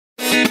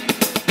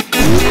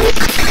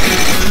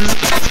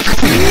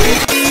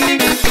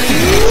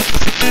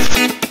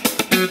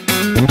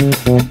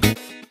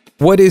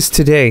What is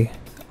today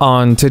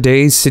on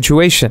Today's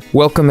Situation?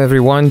 Welcome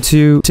everyone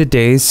to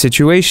Today's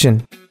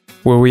Situation,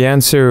 where we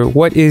answer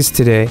what is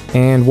today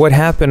and what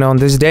happened on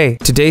this day.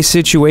 Today's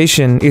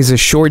Situation is a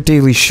short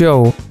daily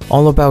show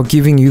all about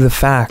giving you the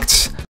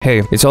facts.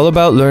 Hey, it's all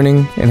about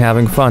learning and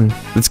having fun.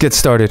 Let's get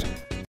started.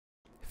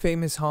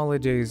 Famous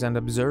holidays and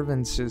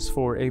observances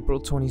for April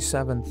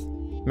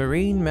 27th.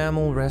 Marine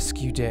Mammal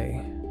Rescue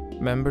Day.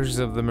 Members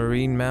of the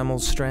Marine Mammal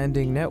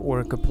Stranding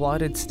Network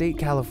applauded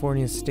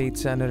California State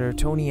Senator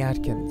Tony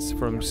Atkins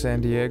from San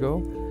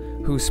Diego,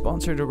 who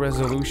sponsored a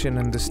resolution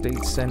in the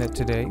state Senate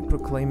today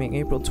proclaiming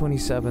April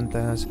 27th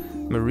as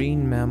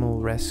Marine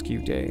Mammal Rescue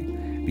Day.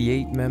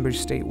 The 8-member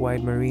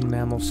statewide Marine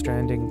Mammal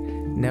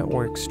Stranding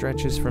Network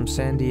stretches from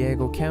San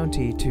Diego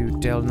County to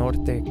Del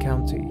Norte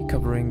County,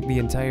 covering the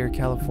entire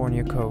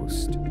California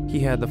coast. He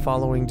had the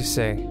following to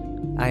say: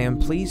 I am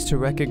pleased to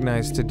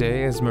recognize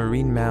today as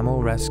Marine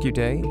Mammal Rescue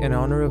Day in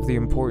honor of the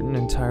important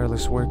and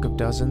tireless work of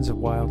dozens of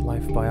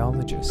wildlife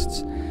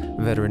biologists,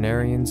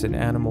 veterinarians, and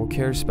animal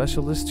care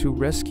specialists who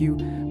rescue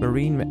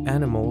marine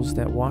animals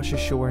that wash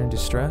ashore in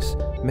distress,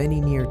 many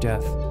near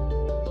death.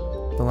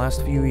 The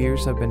last few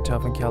years have been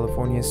tough in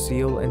California's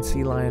seal and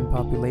sea lion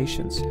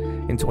populations.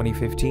 In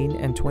 2015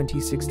 and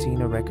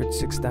 2016, a record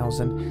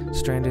 6,000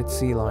 stranded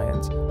sea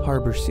lions,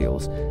 harbor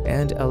seals,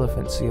 and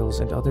elephant seals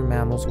and other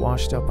mammals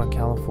washed up on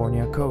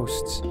California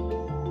coasts.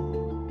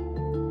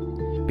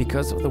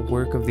 Because of the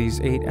work of these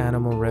 8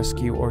 animal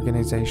rescue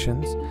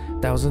organizations,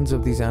 thousands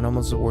of these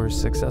animals were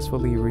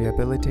successfully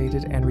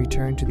rehabilitated and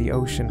returned to the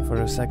ocean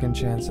for a second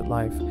chance at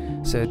life,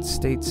 said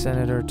State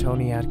Senator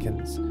Tony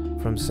Atkins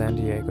from San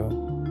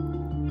Diego.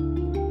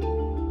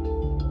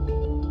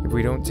 If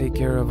we don't take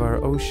care of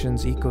our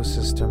ocean's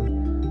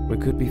ecosystem, we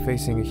could be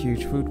facing a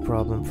huge food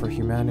problem for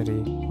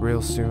humanity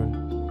real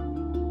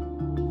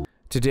soon.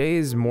 Today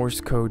is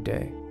Morse Code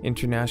Day.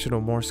 International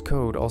Morse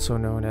Code, also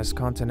known as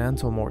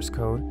Continental Morse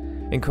Code,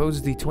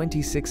 encodes the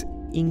 26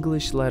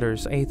 English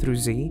letters A through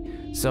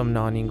Z, some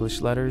non-English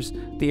letters,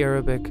 the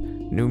Arabic,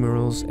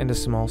 numerals, and a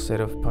small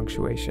set of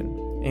punctuation,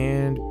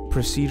 and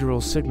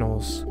procedural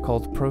signals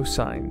called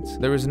prosigns.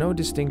 There is no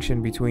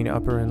distinction between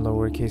upper and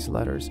lowercase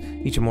letters.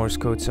 Each Morse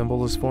code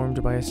symbol is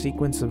formed by a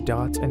sequence of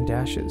dots and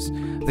dashes.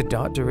 The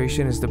dot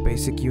duration is the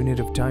basic unit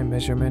of time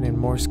measurement in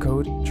Morse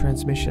code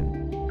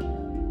transmission.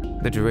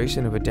 The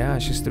duration of a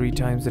dash is 3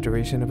 times the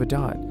duration of a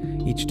dot.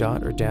 Each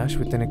dot or dash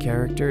within a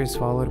character is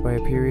followed by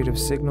a period of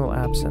signal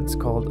absence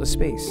called a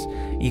space,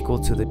 equal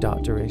to the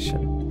dot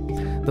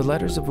duration. The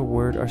letters of a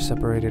word are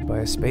separated by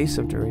a space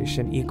of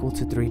duration equal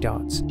to 3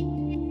 dots.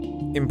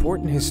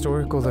 Important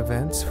historical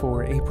events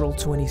for April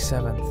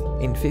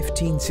 27th. In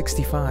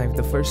 1565,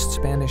 the first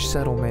Spanish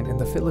settlement in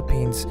the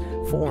Philippines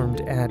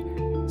formed at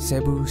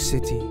Cebu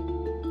City.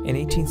 In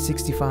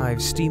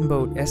 1865,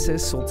 steamboat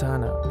SS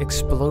Sultana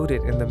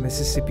exploded in the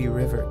Mississippi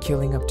River,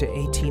 killing up to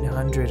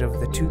 1,800 of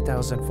the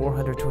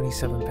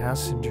 2,427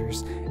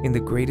 passengers in the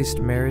greatest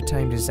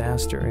maritime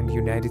disaster in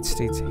United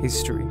States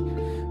history.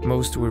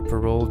 Most were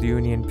paroled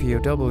Union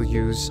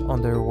POWs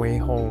on their way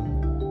home.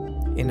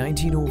 In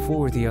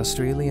 1904, the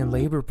Australian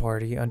Labour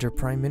Party under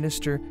Prime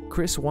Minister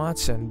Chris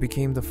Watson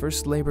became the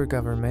first Labour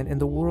government in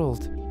the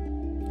world.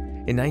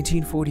 In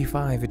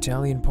 1945,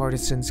 Italian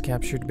partisans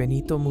captured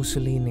Benito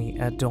Mussolini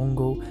at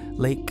Dongo,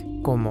 Lake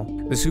Como.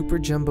 The super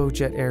jumbo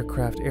jet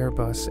aircraft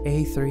Airbus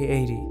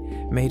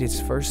A380 made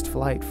its first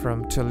flight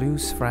from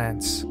Toulouse,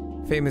 France.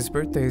 Famous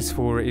birthdays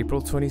for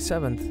April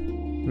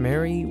 27th.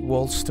 Mary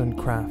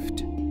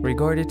Wollstonecraft.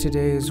 Regarded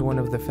today as one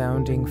of the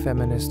founding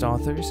feminist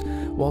authors,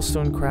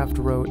 Wollstonecraft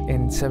wrote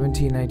in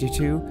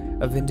 1792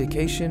 A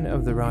Vindication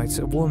of the Rights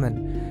of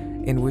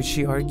Woman, in which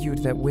she argued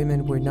that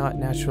women were not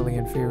naturally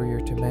inferior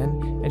to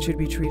men and should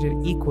be treated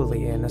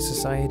equally in a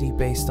society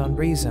based on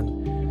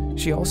reason.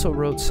 She also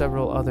wrote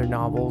several other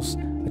novels,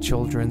 a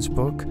children's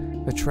book,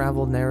 a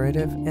travel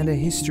narrative, and a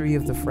history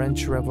of the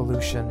French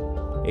Revolution.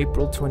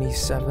 April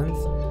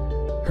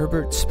 27th,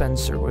 Herbert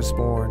Spencer was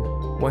born.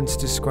 Once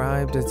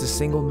described as the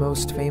single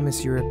most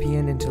famous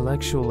European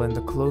intellectual in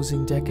the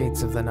closing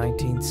decades of the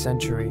 19th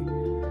century.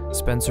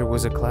 Spencer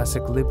was a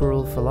classic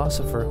liberal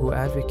philosopher who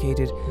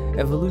advocated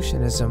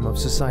evolutionism of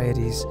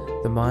societies,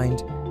 the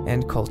mind,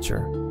 and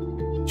culture.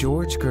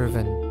 George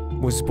Gervin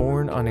was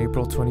born on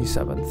April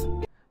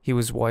 27th. He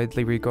was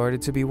widely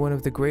regarded to be one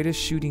of the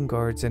greatest shooting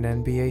guards in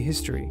NBA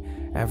history,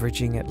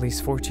 averaging at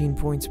least 14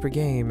 points per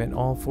game in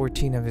all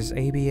 14 of his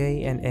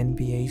ABA and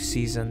NBA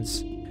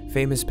seasons.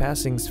 Famous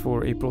passings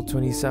for April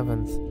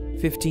 27th.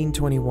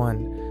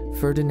 1521,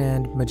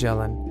 Ferdinand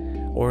Magellan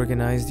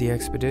organized the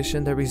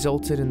expedition that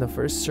resulted in the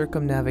first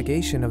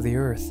circumnavigation of the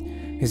Earth.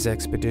 His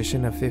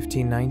expedition of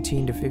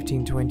 1519 to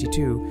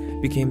 1522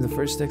 became the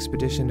first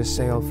expedition to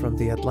sail from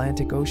the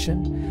Atlantic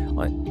Ocean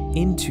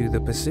into the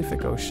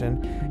Pacific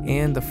Ocean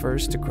and the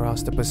first to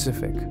cross the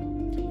Pacific.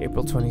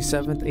 April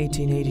 27,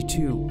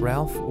 1882,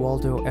 Ralph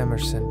Waldo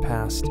Emerson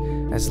passed.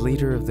 As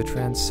leader of the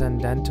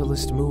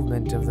transcendentalist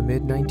movement of the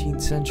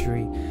mid-19th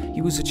century,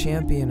 he was a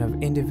champion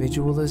of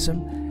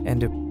individualism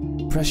and a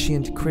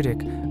prescient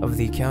critic of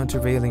the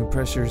countervailing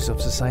pressures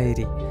of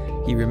society.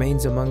 he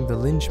remains among the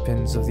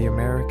linchpins of the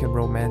American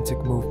Romantic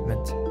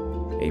movement.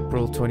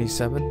 April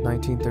 27,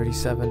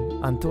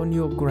 1937,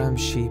 Antonio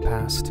Gramsci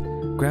passed.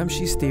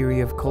 Gramsci's theory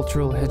of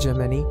cultural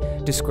hegemony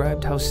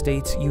described how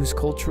states use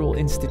cultural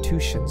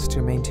institutions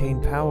to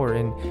maintain power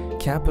in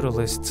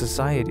capitalist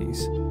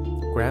societies.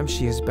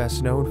 Gramsci is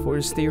best known for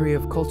his theory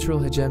of cultural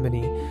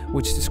hegemony,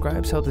 which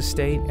describes how the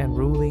state and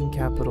ruling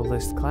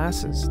capitalist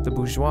classes, the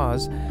bourgeois,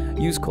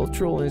 use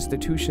cultural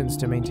institutions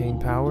to maintain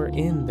power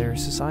in their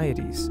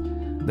societies.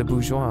 The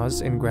bourgeois,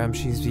 in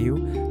Gramsci's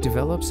view,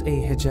 develops a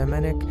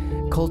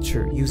hegemonic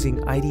culture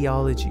using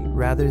ideology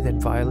rather than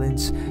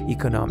violence,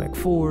 economic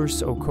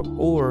force,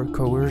 or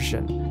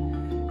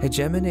coercion.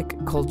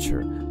 Hegemonic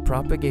culture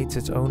propagates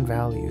its own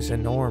values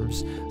and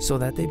norms so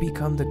that they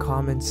become the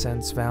common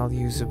sense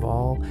values of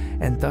all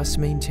and thus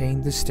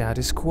maintain the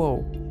status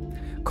quo.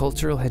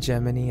 Cultural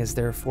hegemony is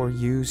therefore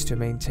used to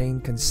maintain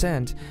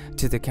consent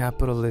to the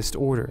capitalist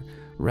order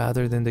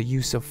rather than the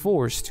use of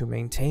force to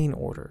maintain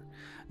order.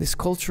 This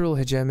cultural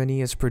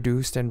hegemony is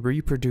produced and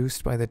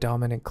reproduced by the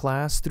dominant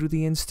class through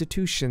the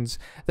institutions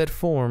that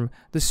form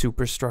the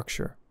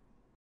superstructure.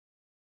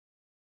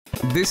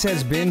 This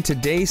has been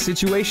today's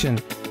situation.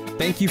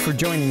 Thank you for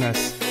joining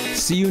us.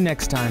 See you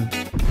next time.